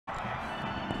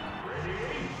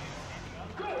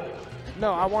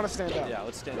No, I want to stand up. Yeah,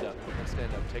 let's stand up. Let's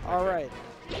stand up. Take All right.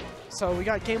 So we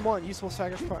got game 1, Youthful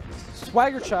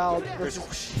Swaggerchild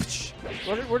versus.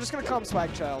 We're just gonna call him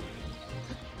Swaggerchild.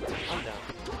 I'm down.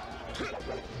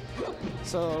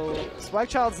 So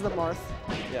Swaggerchild's the Marth.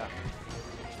 Yeah.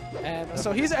 And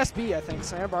so he's SB, I think,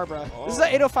 Santa Barbara. Oh. This is the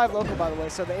 805 local, by the way.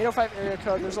 So the 805 area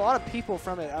code. There's a lot of people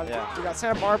from it. Yeah. We got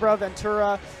Santa Barbara,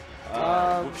 Ventura.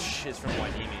 It's from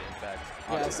Waimea, in fact.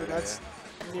 Yeah, so that's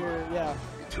near. Yeah.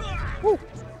 Woo.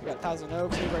 We got Thousand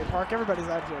Oaks, Newbury Park. Everybody's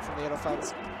out here from the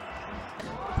 805s.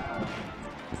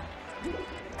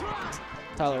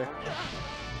 Tyler.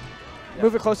 Yeah.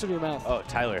 Move it closer to your mouth. Oh,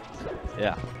 Tyler.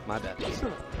 Yeah, my bad.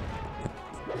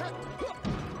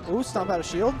 Ooh, stomp out a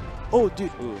shield. Oh,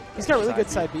 dude. Ooh, he's got really good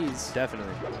side Bs.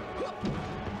 Definitely.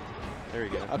 There we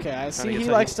go. Okay, I see he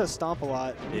likes to stomp a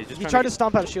lot. Yeah, he tried to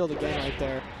stomp out a shield again right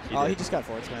there. He just got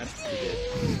forward smashed. He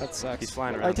did. That sucks. He's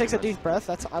flying around. He takes a deep breath.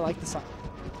 I like to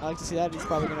see that. He's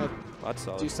probably gonna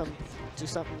do something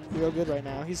real good right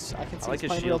now. I can see he's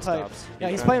playing real tight. Yeah,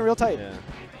 he's playing real tight. Yeah.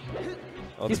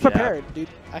 Oh, he's prepared, dude.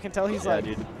 I can tell he's like.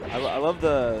 Yeah, dude. I love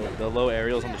the low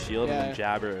aerials on the shield and then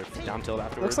jab or down tilt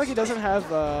afterwards. Looks like he doesn't have.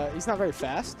 He's not very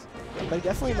fast, but he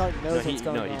definitely knows what's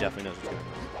going on. No, he definitely knows what's going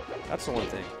on. That's the one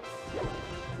thing.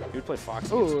 He would play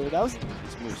Fox. Ooh, that was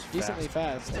decently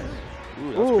fast.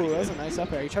 Ooh, that was a nice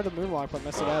up air. He tried to moonwalk but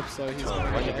messed it up, so he's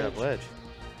going to get grab ledge.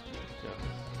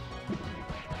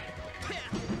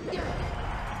 Yeah.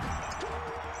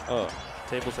 Oh,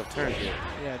 tables have turned here.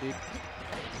 Yeah, dude.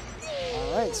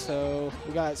 All right, so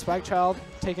we got Swaggerchild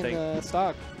taking the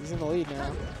stock. He's in the lead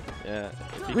now. Yeah,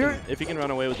 if he can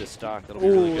run away with his stock, that'll be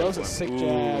really good. That was a sick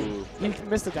jab. He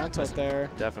missed the down tilt there.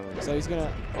 Definitely. So he's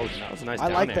gonna. Oh, that was a nice. I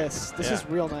like this. This is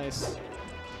real nice.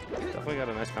 Definitely got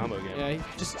a nice combo game. Yeah, he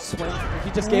just swung. He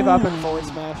just gave up and forward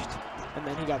smashed, and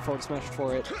then he got forward smashed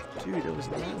for it. Dude, it was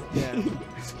nice. Yeah.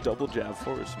 Double jab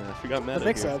forward smash. We got meta. The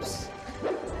mix-ups.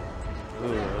 Ooh,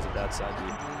 that was a bad side B.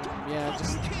 Yeah,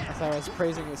 I thought I was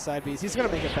praising his side Bs. He's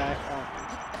gonna make it back.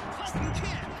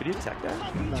 Could he attack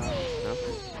that? No. No.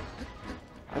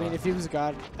 I mean, if he was a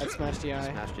god, I'd smash DI.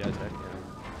 Smash DI attack,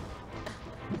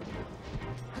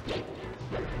 yeah.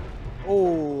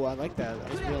 Oh, I like that.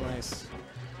 That was real nice.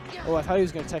 Oh, I thought he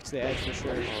was going to tech to the edge for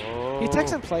sure. Oh. He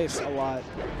techs in place a lot.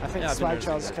 I think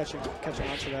Swaggerchild's catching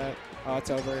on to that. Oh, it's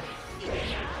over.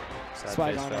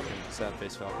 Swag on him. Sad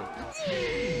face Falcon.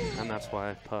 And that's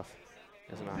why Puff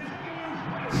is an option.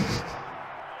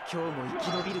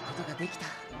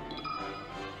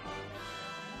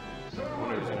 I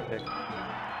wonder who's going to pick.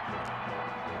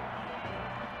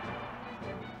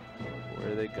 Where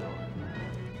are they going?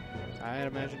 I'd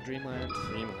imagine Dreamland.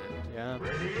 Dreamland. Yeah.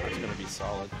 That's going to be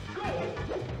solid.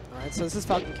 Alright, so this is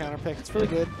Falcon counter pick. It's really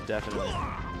good. Definitely.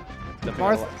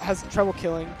 Marth has trouble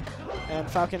killing, and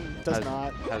Falcon does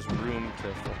not. Has room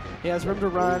to... He has room to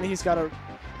run. He's got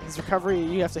his recovery,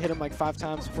 you have to hit him like 5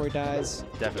 times before he dies.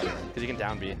 Definitely. Because he can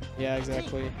down B. Yeah,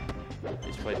 exactly. He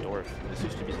used to play Dwarf. This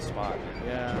used to be the spot.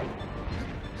 Yeah.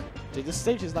 Dude, this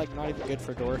stage is like not even good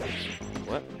for Dwarf.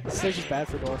 What? This stage is bad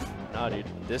for Dwarf. Nah, dude.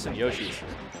 This and Yoshi's.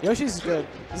 Yoshi's is good.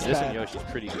 This and Yoshi's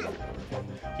pretty good.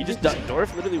 He just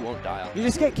Dwarf literally won't dial. You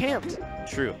just get camped.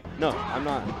 True. No, I'm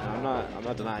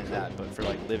not denying that, but for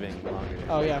like living longer.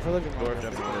 Oh yeah, for living longer. Dwarf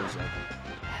definitely lives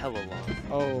hella long.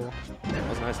 Oh. That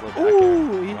was a nice little back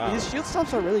Ooh, his shield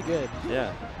stops are really good.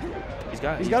 Yeah. He's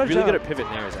really jump. good at pivot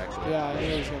nairs actually. Yeah, I knew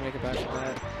he was gonna make it back from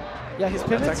that. Yeah, his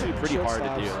pivots. That's actually pretty hard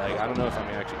stops. to do. Like I don't know if I'm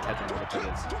gonna actually catch him with the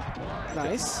pivots.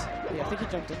 Nice. Yeah, I think he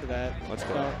jumped into that. Let's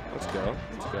go. Let's go.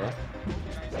 Let's go.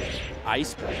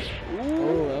 Ice back.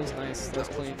 Oh, that was nice. That was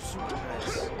clean.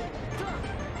 Nice.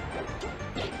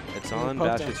 It's on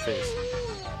Bash's face.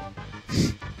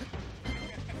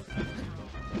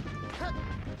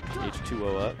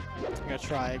 H2O up. I'm gonna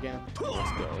try again.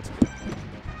 Let's go. Let's go.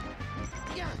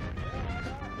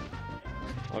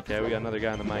 Okay, we got another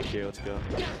guy on the mic here. Let's go.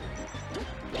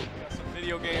 Some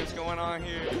video games going on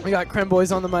here. We got Creme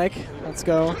Boys on the mic. Let's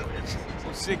go.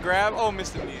 Some sick grab. Oh,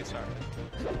 missed the knee. Sorry.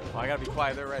 Oh, I gotta be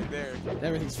quiet. They're right there.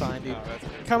 Everything's fine, dude. Oh,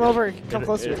 come over. Come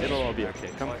closer. It'll all be okay.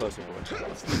 Come closer, boy.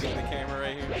 Let's look at the camera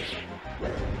right here.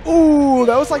 Ooh,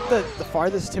 that was like the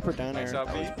farthest tipper down there.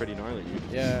 That was pretty gnarly, dude.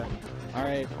 Yeah. All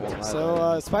right.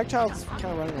 So Swaggerchild's kind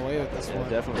of running away with this one.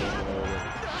 Definitely running away with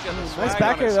it. Nice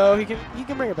back air though. He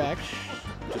can bring it back.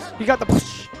 He got the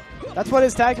push. That's what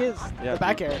his tag is. Yeah, the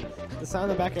back air. The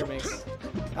sound the back air makes.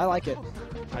 I like it.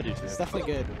 I do too. It's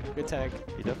definitely good. Good tag.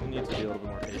 He definitely needs to be a little bit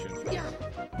more patient.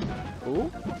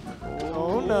 Ooh.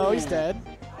 Oh no, he's dead.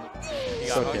 He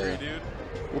got hungry, dude.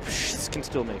 This can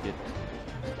still make it.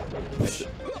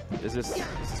 Is this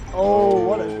oh,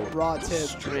 what a raw tip.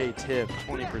 Straight tip,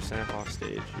 20% off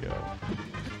stage, yo.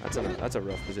 That's a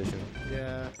rough position.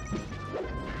 Yeah.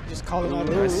 Just call him out.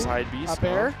 Nice side B up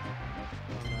air.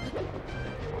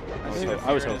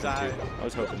 I was hoping to. I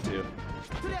was hoping to.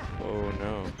 Oh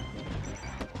no.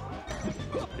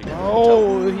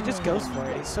 Oh, he just goes for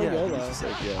it. He's so YOLO. Like,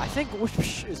 yeah. I think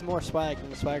Whoosh is more swag than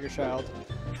the Swaggerchild.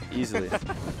 Easily.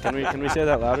 Can we say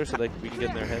that louder so like we can get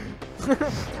in their head?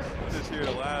 I'm just here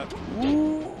to laugh.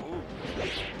 Ooh.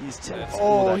 These tips.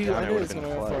 Oh, I knew he was going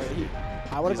to go for it.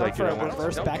 I would have gone for a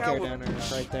reverse back air downer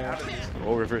right there.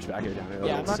 Oh, reverse back air downer.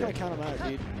 Yeah, I'm not going to count him out,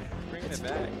 dude. Bringing it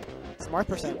back. It's Marth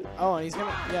 %. Oh, and he's going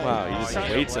to... Yeah, wow, he just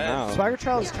waits him out.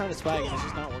 Swaggerchild is trying to swag and it's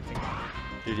just not working.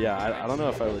 Dude, yeah, I don't know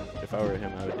if I were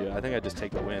him, I would do it. I think I'd just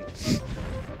take the win.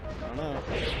 I don't know.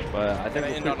 But I think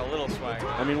end on a little swag.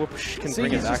 I mean, Whoosh can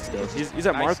bring it back still. He's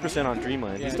at Marth % on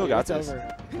Dreamland. Yeah, he's still got this.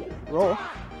 Over. Roll.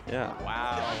 Yeah.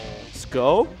 Wow. Let's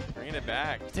go. Bringing it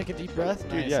back. Take a deep breath.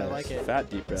 Dude, nice, yeah, I like it. fat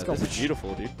deep breath. That's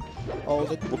beautiful, dude. Oh,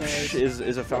 the Whoosh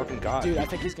is a Falcon god. Dude, I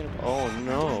think he's gonna. Oh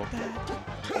no.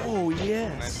 Oh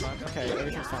yes. Nice. Okay,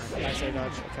 everything's fine. Nice air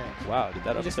dodge. Okay. Wow, did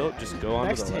that up tilt just go on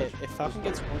next the ledge? hit, if Falcon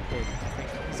gets one hit, I think.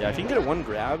 Yeah, if you can get a one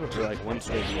grab or like one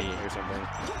straight knee or something.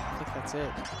 I think that's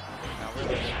it.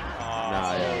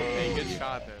 Nah, yeah. Hey, good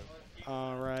shot though.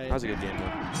 All right. That was a good game though.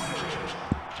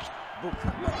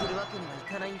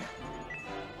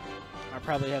 I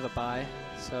probably have a bye,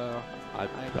 so I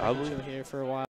can probably chill here for a while.